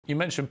You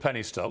mentioned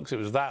penny stocks. It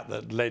was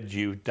that led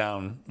you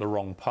down the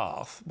wrong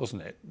path,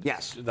 wasn't it?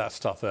 Yes. That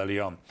stuff early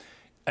on.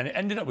 And it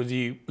ended up with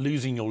you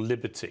losing your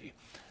liberty.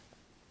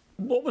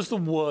 What was the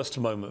worst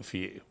moment for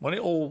you? When it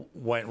all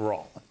went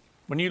wrong,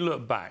 when you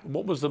look back,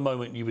 what was the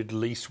moment you would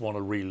least want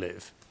to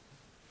relive?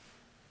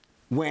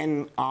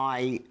 When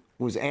I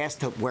was asked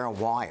to wear a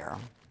wire,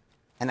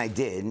 and I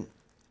did,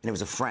 and it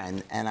was a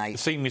friend, and The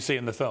scene we see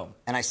in the film.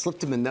 And I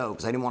slipped him a note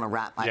because I didn't want to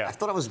rap. I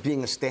thought I was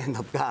being a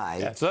stand-up guy.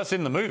 Yeah, so that's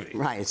in the movie.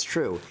 Right, it's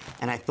true.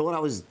 And I thought I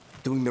was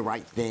doing the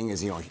right thing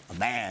as, a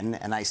man,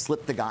 and I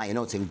slipped the guy a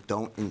note saying,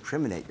 don't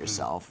incriminate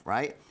yourself,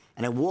 right?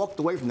 And I walked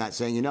away from that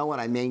saying, you know what,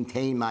 I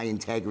maintain my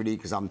integrity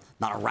because I'm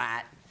not a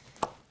rat.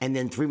 And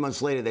then 3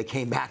 months later, they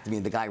came back to me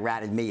and the guy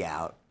ratted me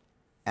out.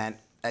 And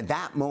at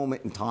that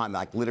moment in time,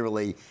 like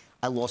literally,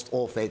 I lost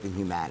all faith in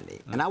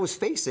humanity. And I was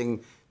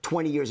facing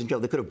 20 years in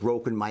jail. They could have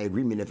broken my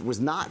agreement if it was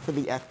not for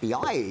the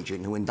FBI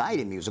agent who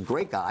indicted me. He was a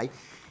great guy.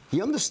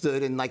 He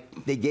understood, and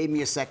they gave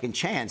me a second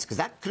chance because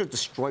that could have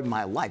destroyed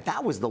my life.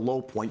 That was the low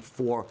point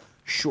for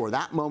sure.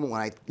 That moment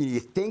when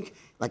you think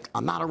like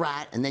I'm not a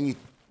rat, and then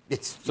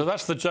So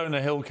that's the Jonah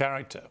Hill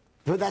character.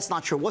 But that's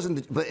not true. It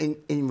wasn't. But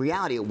in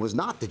reality, it was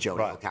not the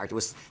Jonah Hill character.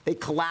 They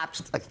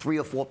collapsed like 3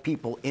 or 4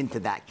 people into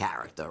that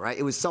character, right?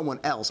 It was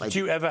someone else. Did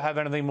you ever have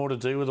anything more to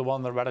do with the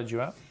one that ratted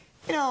you out?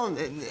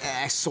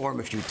 I saw him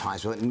a few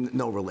times, but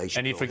no relation.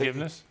 Any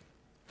forgiveness?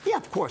 Yeah,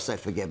 of course I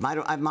forgive.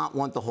 I'm not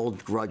one to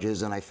hold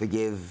grudges, and I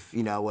forgive,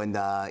 and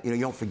you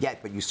don't forget,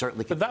 but you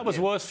certainly can. But that was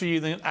worse for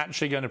you than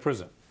actually going to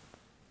prison.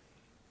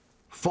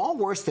 Far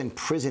worse than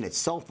prison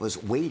itself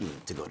was waiting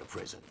to go to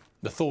prison.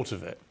 The thought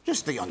of it.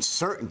 Just the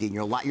uncertainty in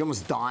your life. You're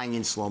almost dying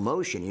in slow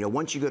motion.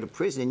 Once you go to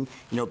prison,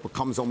 it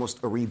becomes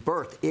almost a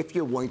rebirth if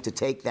you're willing to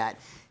take that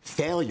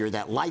failure,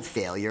 that life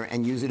failure,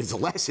 and use it as a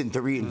lesson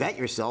to reinvent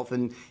yourself,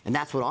 and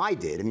that's what I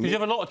did. I mean, you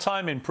have a lot of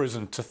time in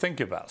prison to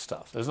think about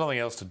stuff. There's nothing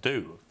else to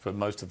do for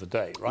most of the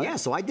day, right? Yeah,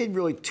 so I did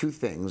really 2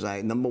 things.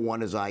 Number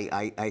one is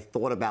I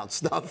thought about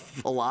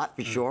stuff a lot,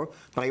 for sure,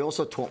 but I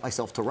also taught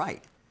myself to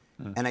write.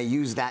 And I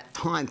used that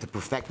time to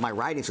perfect my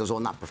writing skills. Well,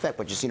 not perfect,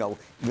 but just,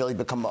 really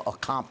become a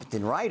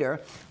competent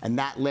writer. And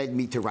that led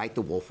me to write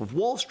The Wolf of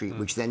Wall Street,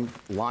 which then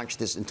launched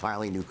this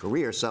entirely new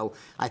career. So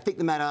I think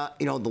no matter,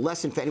 the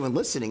lesson for anyone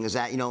listening is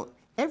that,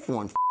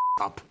 everyone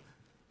up.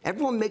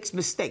 Everyone makes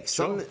mistakes.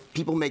 Some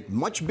people make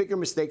much bigger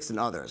mistakes than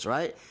others,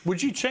 right?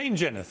 Would you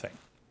change anything?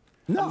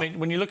 No. I mean,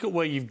 when you look at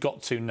where you've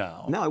got to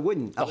now... No, I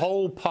wouldn't. The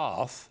whole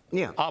path,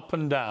 up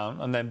and down,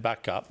 and then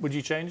back up, would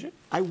you change it?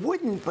 I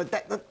wouldn't, but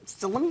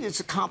it's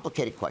a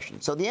complicated question.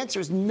 So the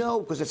answer is no,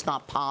 because it's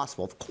not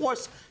possible. Of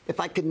course, if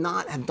I could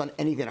not have done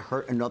anything to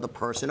hurt another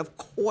person, of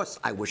course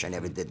I wish I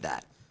never did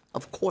that.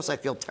 Of course I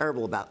feel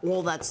terrible about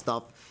all that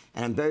stuff,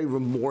 and I'm very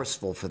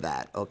remorseful for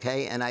that,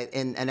 okay? And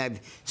I've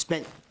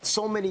spent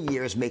so many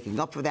years making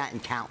up for that in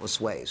countless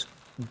ways.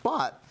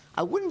 But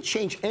I wouldn't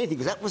change anything,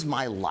 because that was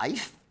my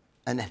life.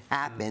 And it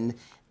happened,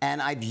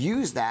 and I've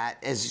used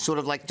that as sort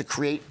of like to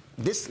create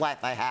this life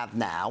I have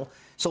now.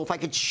 So if I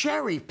could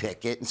cherry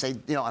pick it and say,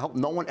 I hope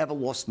no one ever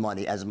lost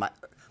money of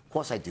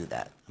course I do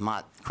that. I'm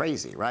not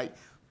crazy, right?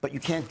 But you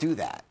can't do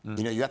that.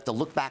 You have to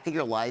look back at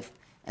your life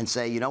and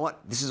say, you know what,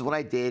 this is what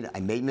I did. I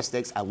made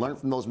mistakes. I learned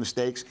from those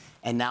mistakes,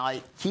 and now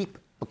I keep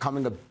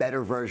becoming a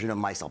better version of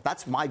myself.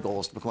 That's my goal,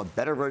 is to become a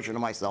better version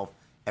of myself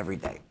every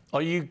day.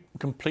 Are you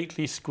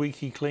completely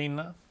squeaky clean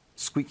now?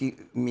 Squeaky,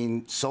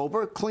 mean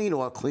sober, clean,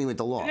 or clean with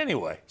the law?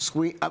 Anyway.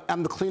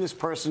 I'm the cleanest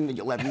person that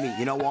you'll ever meet.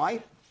 You know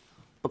why?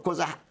 Because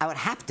I would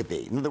have to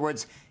be. In other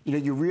words,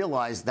 you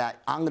realize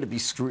that I'm going to be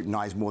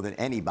scrutinized more than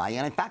anybody.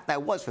 And in fact, I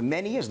was. For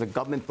many years, the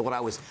government thought I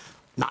was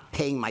not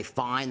paying my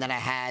fine that I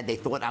had. They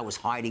thought I was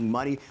hiding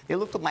money. They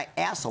looked at my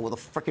asshole with a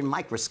freaking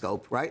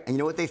microscope, right? And you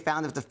know what they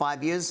found after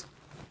 5 years?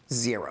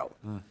 0.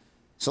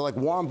 So like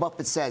Warren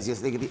Buffett says,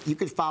 you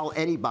could follow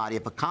anybody.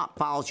 If a cop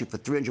follows you for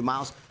 300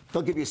 miles,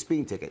 they'll give you a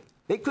speeding ticket.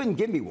 They couldn't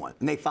give me one,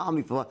 and they followed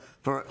me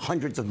for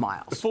hundreds of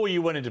miles. Before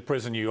you went into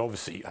prison, you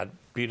obviously had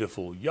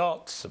beautiful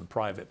yachts and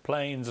private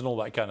planes and all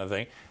that kind of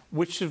thing.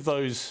 Which of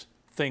those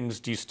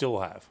things do you still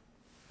have?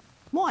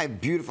 Well, I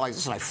have beautiful. I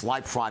fly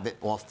private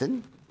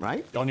often,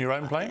 right? On your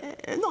own plane?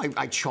 No,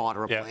 I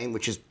charter a plane,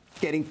 which is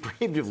getting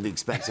prohibitively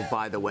expensive,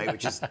 by the way,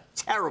 which is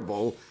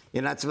terrible.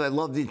 That's what I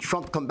love.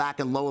 Trump come back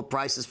and lower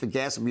prices for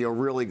gas would be a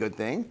really good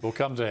thing. We'll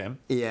come to him.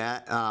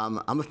 Yeah,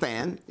 I'm a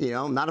fan.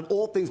 Not of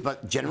all things,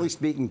 but generally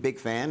speaking, big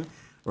fan.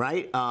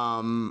 Right?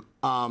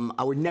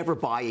 I would never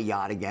buy a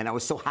yacht again. I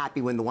was so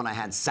happy when the one I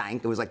had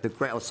sank. It was like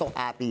I was so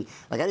happy.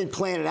 Like I didn't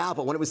plan it out,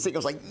 but when it was sinking, I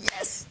was like,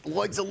 yes,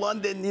 Lloyd's of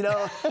London,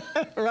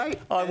 right?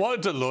 I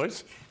worked at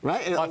Lloyd's.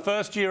 Right? My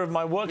first year of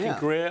my working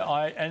career,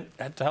 I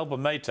had to help a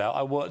mate out.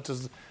 I worked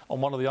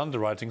on one of the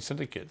underwriting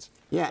syndicates.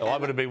 Yeah. So I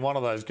would have been one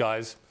of those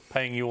guys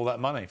paying you all that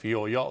money for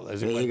your yacht.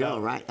 As there you go,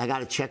 right? I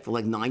got a check for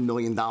like $9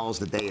 million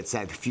the day it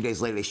said. A few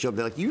days later, they showed up.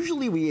 They're like,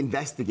 usually we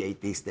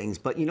investigate these things,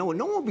 but you know what?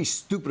 No one will be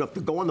stupid enough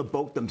to go on the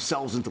boat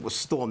themselves into a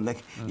storm.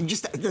 You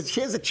just,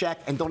 here's a check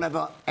and don't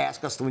ever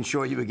ask us to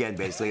insure you again,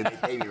 basically. They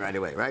pay me right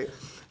away, right?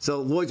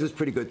 So Lloyd's was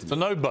pretty good to me. So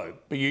no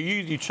boat, but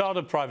you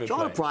chartered private plane.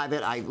 Chartered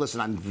private.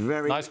 I'm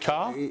very... Nice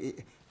car?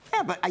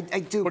 Yeah, but I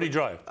do. What do you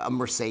drive? A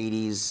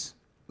Mercedes,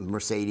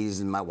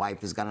 and my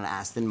wife has got an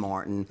Aston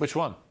Martin. Which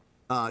one?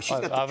 She's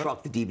got the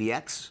truck, the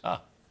DBX.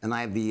 And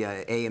I have the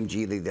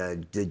AMG,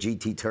 the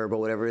GT Turbo,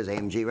 whatever it is,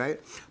 AMG, right?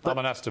 I'm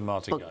an Aston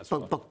Martin guy.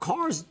 But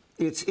cars,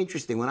 it's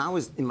interesting. When I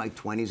was in my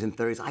 20s and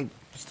 30s, I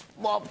just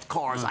loved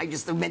cars.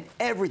 It meant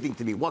everything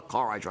to me, what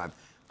car I drive.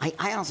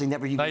 I honestly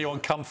never even... Now you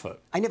want comfort.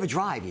 I never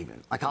drive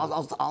even. Like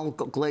I'll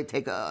go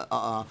take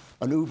an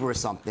Uber or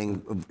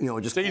something, you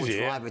know, just it's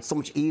easier, drive. It's so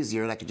much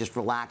easier, and I could just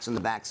relax in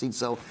the back seat.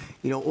 So,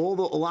 you know, a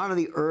lot of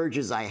the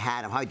urges I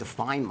had of how I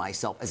define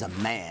myself as a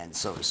man,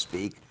 so to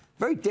speak,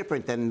 very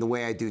different than the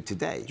way I do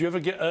today. Do you ever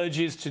get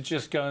urges to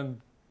just go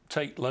and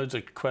take loads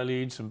of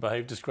Quaaludes and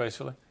behave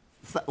disgracefully?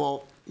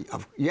 Well,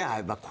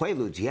 yeah, but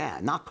Quaaludes, yeah,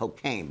 not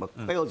cocaine, but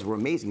Quaaludes were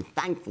amazing.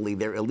 Thankfully,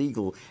 they're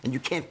illegal, and you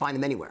can't find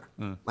them anywhere.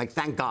 Like,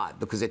 thank God,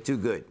 because they're too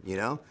good, you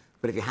know?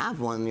 But if you have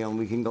one, you know,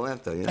 we can go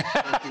after, you know?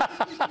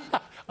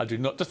 I do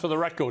not, just for the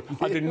record,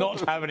 I do not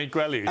have any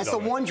Quaaludes. That's the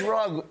one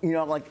drug, you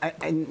know, like,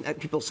 and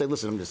people say,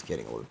 listen, I'm just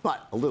kidding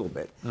a little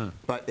bit.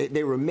 But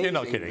they were amazing.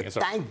 You're not kidding.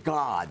 Thank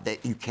God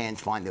that you can't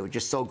find them. They were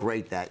just so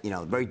great that, you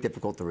know, very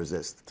difficult to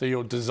resist. So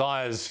your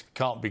desires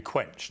can't be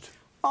quenched?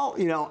 Oh,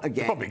 you know, again.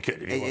 You're probably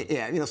kidding.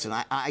 Yeah, listen,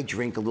 I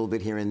drink a little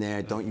bit here and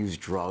there, don't use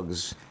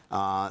drugs.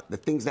 The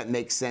things that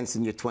make sense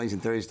in your 20s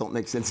and 30s don't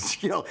make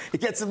sense. You know,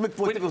 it gets a bit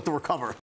difficult to recover.